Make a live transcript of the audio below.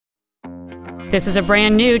This is a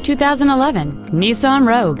brand new 2011 Nissan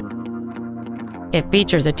Rogue. It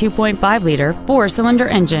features a 2.5-liter four-cylinder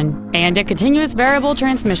engine and a continuous variable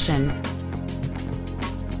transmission.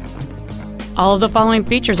 All of the following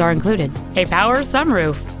features are included: a power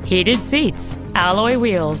sunroof, heated seats, alloy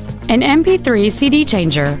wheels, an MP3 CD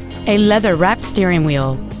changer, a leather-wrapped steering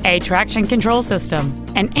wheel, a traction control system,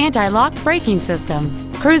 an anti-lock braking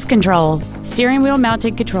system, cruise control, steering wheel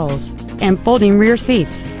mounted controls, and folding rear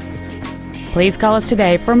seats. Please call us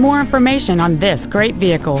today for more information on this great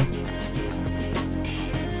vehicle.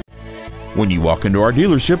 When you walk into our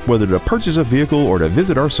dealership, whether to purchase a vehicle or to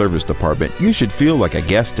visit our service department, you should feel like a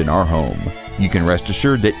guest in our home. You can rest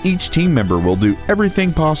assured that each team member will do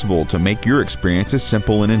everything possible to make your experience as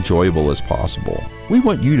simple and enjoyable as possible. We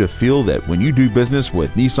want you to feel that when you do business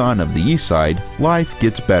with Nissan of the Eastside, life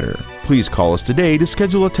gets better. Please call us today to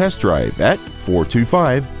schedule a test drive at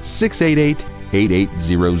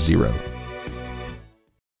 425-688-8800.